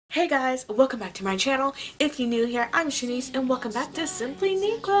Hey guys, welcome back to my channel. If you're new here, I'm Shanice and welcome back to Simply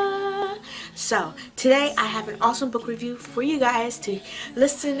Negro. So, today I have an awesome book review for you guys to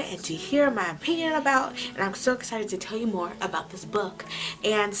listen and to hear my opinion about, and I'm so excited to tell you more about this book.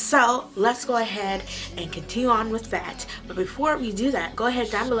 And so, let's go ahead and continue on with that. But before we do that, go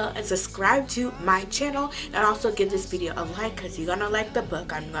ahead down below and subscribe to my channel and also give this video a like because you're gonna like the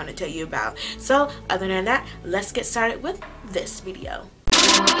book I'm gonna tell you about. So, other than that, let's get started with this video.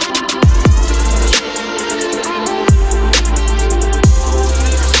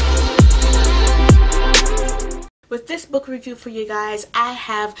 With this book review for you guys, I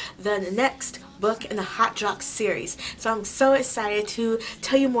have the next book in the Hot Jocks series. So I'm so excited to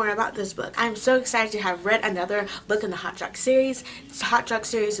tell you more about this book. I'm so excited to have read another book in the Hot Jocks series. This Hot Jocks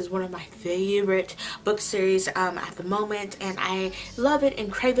series is one of my favorite book series at the moment, and I love it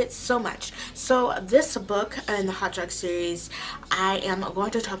and crave it so much. So this book in the Hot Jocks series I am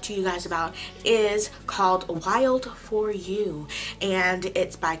going to talk to you guys about is called Wild for You, and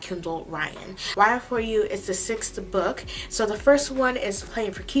it's by Kendall Ryan. Wild for You is the 6th book. So the first one is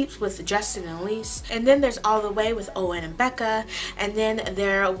Playing for Keeps with Justin and Elise, and then there's All the Way with Owen and Becca, and then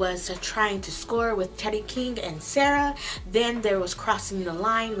there was Trying to Score with Teddy King and Sarah, then there was Crossing the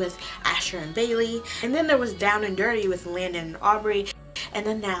Line with Asher and Bailey, and then there was Down and Dirty with Landon and Aubrey. And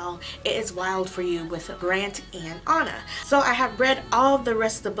then now it is Wild for You with Grant and Anna. So I have read all of the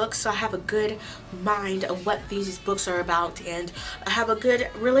rest of the books, so I have a good mind of what these books are about, and I have a good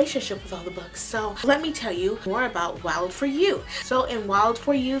relationship with all the books. So let me tell you more about Wild for You. So in Wild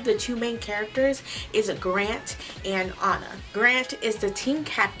for You, the two main characters is Grant and Anna. Grant is the team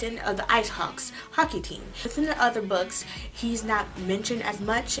captain of the Ice Hawks hockey team. Within the other books, he's not mentioned as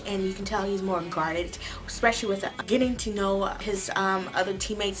much, and you can tell he's more guarded, especially with getting to know his other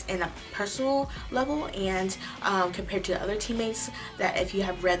teammates in a personal level, and compared to the other teammates that if you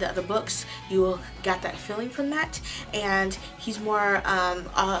have read the other books, you will get that feeling from that. And he's more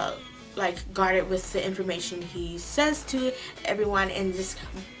like guarded with the information he says to everyone, and just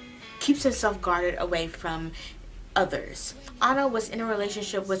keeps himself guarded away from others. Anna was in a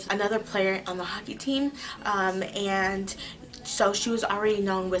relationship with another player on the hockey team, and so she was already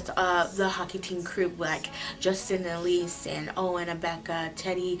known with the hockey team crew like Justin and Elise and Owen and Becca,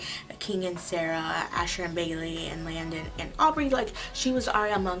 Teddy, King and Sarah, Asher and Bailey, and Landon and Aubrey. Like, she was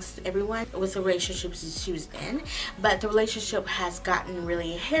already amongst everyone with the relationships she was in, but the relationship has gotten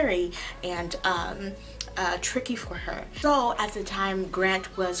really hairy and tricky for her. So at the time,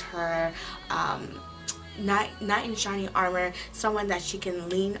 Grant was her knight in shining armor, someone that she can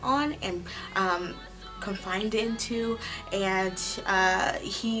lean on and confined into, and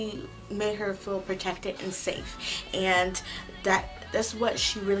he made her feel protected and safe, and that's what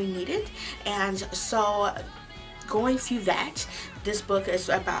she really needed. And so going through that, this book is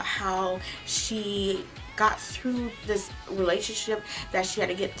about how she got through this relationship that she had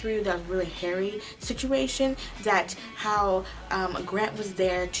to get through, that really hairy situation, that how Grant was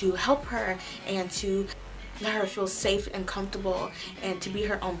there to help her and to let her feel safe and comfortable and to be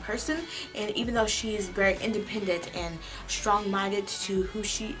her own person. And even though she is very independent and strong-minded to who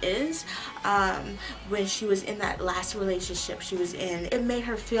she is, when she was in that last relationship she was in, it made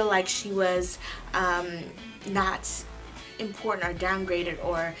her feel like she was not important or downgraded,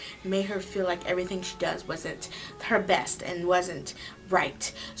 or made her feel like everything she does wasn't her best and wasn't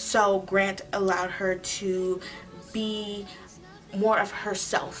right. So Grant allowed her to be more of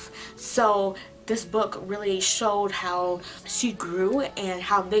herself. So this book really showed how she grew and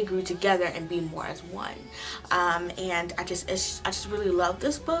how they grew together and be more as one. And I just really love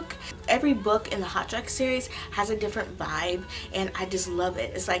this book. Every book in the Hot Jocks series has a different vibe, and I just love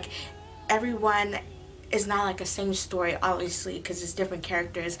it. It's like everyone is not like a same story, obviously, because it's different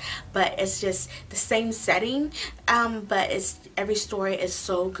characters, but it's just the same setting, but every story is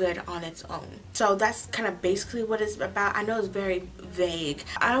so good on its own. So that's kind of basically what it's about. I know it's very vague.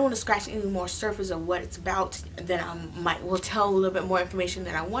 I don't want to scratch any more surface of what it's about, then I will tell a little bit more information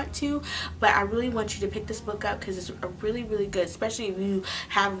than I want to, but I really want you to pick this book up because it's really good, especially if you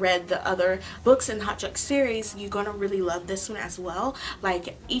have read the other books in the Hot Jocks series. You're gonna really love this one as well.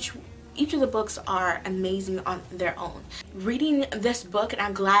 Like, each of the books are amazing on their own. Reading this book, and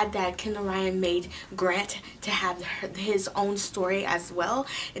I'm glad that Kendall Ryan made Grant to have his own story as well,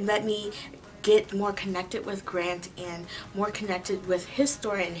 and let me get more connected with Grant and more connected with his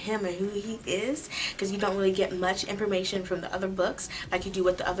story and him and who he is, because you don't really get much information from the other books like you do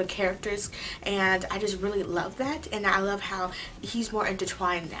with the other characters, and I just really love that, and I love how he's more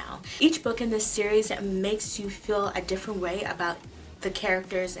intertwined now. Each book in this series makes you feel a different way about the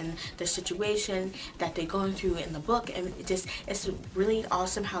characters and the situation that they're going through in the book, and it's really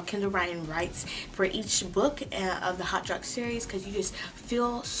awesome how Kendall Ryan writes for each book of the Hot Jocks series, because you just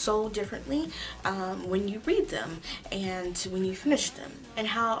feel so differently when you read them and when you finish them, and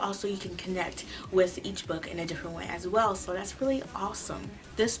how also you can connect with each book in a different way as well. So that's really awesome.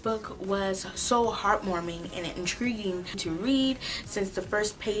 This book was so heartwarming and intriguing to read, since the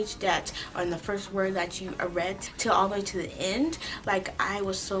first page or the first word that you read till all the way to the end. Like, I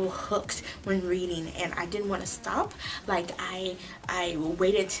was so hooked when reading, and I didn't want to stop. Like, I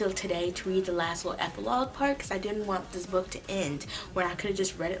waited till today to read the last little epilogue part, because I didn't want this book to end when I could have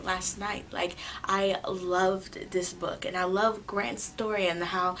just read it last night. Like, I loved this book, and I love Grant's story and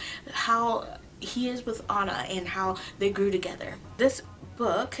how he is with Anna and how they grew together. This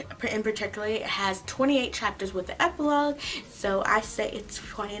book in particular has 28 chapters with the epilogue, so I say it's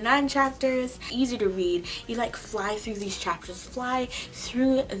 29 chapters. Easy to read. You like fly through these chapters, fly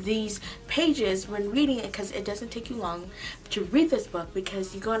through these pages when reading it, because it doesn't take you long to read this book,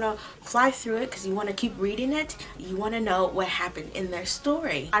 because you're gonna fly through it because you want to keep reading it. You want to know what happened in their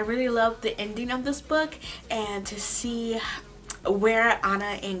story. I really love the ending of this book, and to see where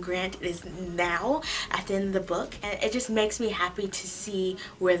Anna and Grant is now at the end of the book, and it just makes me happy to see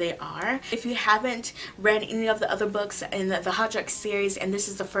where they are. If you haven't read any of the other books in the Hot Jocks series, and this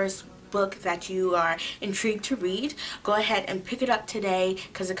is the first book that you are intrigued to read, go ahead and pick it up today,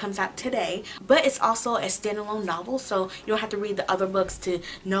 because it comes out today. But it's also a standalone novel, so you don't have to read the other books to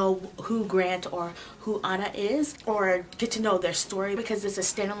know who Grant or who Anna is, or get to know their story, because it's a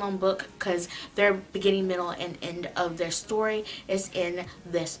standalone book, because their beginning, middle, and end of their story is in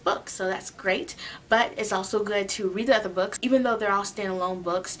this book. So that's great. But it's also good to read the other books. Even though they're all standalone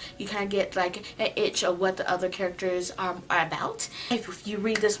books, you kind of get like an itch of what the other characters are about. If you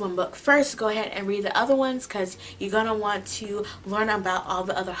read this one book first, go ahead and read the other ones, because you're gonna want to learn about all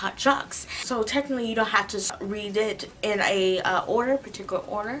the other Hot Jocks. So technically you don't have to read it in a particular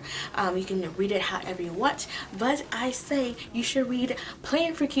order. You can read it however you want, but I say you should read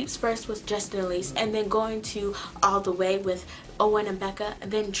Playing for Keeps first with Justin and Elise, and then going to All the Way with Owen and Becca, and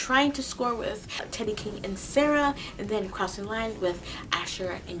then Trying to Score with Teddy King and Sarah, and then Crossing Line with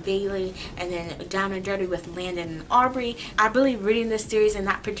Asher and Bailey, and then Down and Dirty with Landon and Aubrey. I believe reading this series in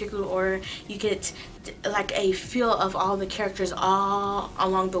that particular order, you get like a feel of all the characters all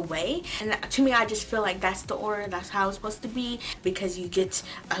along the way, and to me I just feel like that's the order, that's how it's supposed to be, because you get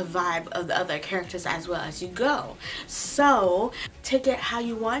a vibe of the other characters as well as you go. So take it how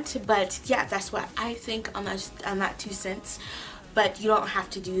you want, but yeah, that's what I think on that 2 cents. But you don't have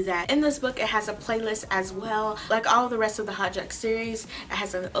to do that. In this book, it has a playlist as well. Like all the rest of the Hot Jocks series, it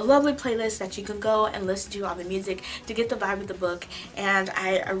has a lovely playlist that you can go and listen to all the music to get the vibe of the book. And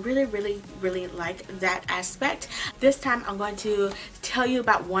I really, really, really like that aspect. This time, I'm going to tell you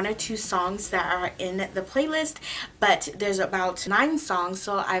about 1 or 2 songs that are in the playlist. But there's about 9 songs,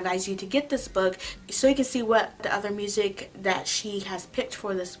 so I advise you to get this book so you can see what the other music that she has picked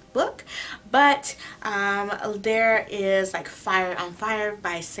for this book. But there is like Fire on Fire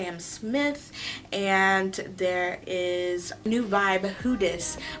by Sam Smith, and there is New Vibe Who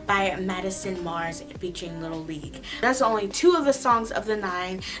Dis by Madison Mars featuring Little League. That's only 2 of the songs of the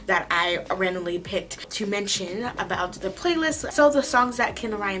 9 that I randomly picked to mention about the playlist. So the songs that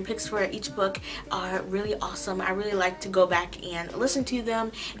Kendall Ryan picks for each book are really awesome. I really like to go back and listen to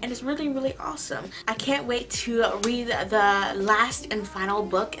them, and it's really, really awesome. I can't wait to read the last and final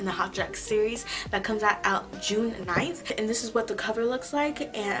book in the Hot Jocks series that comes out June 9th, and this is what the cover looks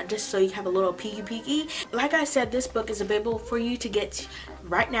like, and just so you have a little peeky. Like I said, this book is available for you to get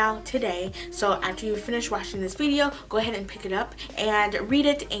right now today. So after you finish watching this video, go ahead and pick it up and read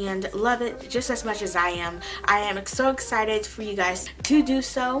it and love it just as much as I am. I am so excited for you guys to do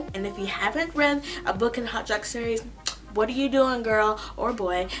so. And if you haven't read a book in the Hot Jocks series, what are you doing, girl or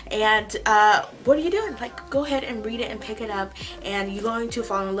boy? And what are you doing? Like, go ahead and read it and pick it up, and you're going to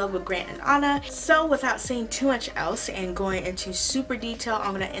fall in love with Grant and Anna. So without saying too much else and going into super detail,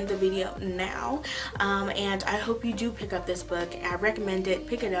 I'm gonna end the video now. And I hope you do pick up this book. I recommend it.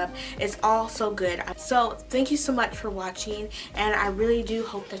 Pick it up. It's all so good. So thank you so much for watching, and I really do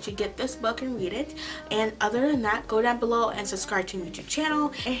hope that you get this book and read it. And other than that, go down below and subscribe to my YouTube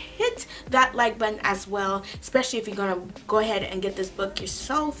channel and hit that like button as well, especially if you're gonna go ahead and get this book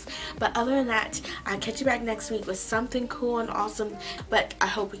yourself. But other than that, I'll catch you back next week with something cool and awesome. But I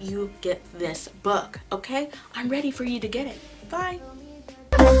hope you get this book, okay? I'm ready for you to get it. Bye.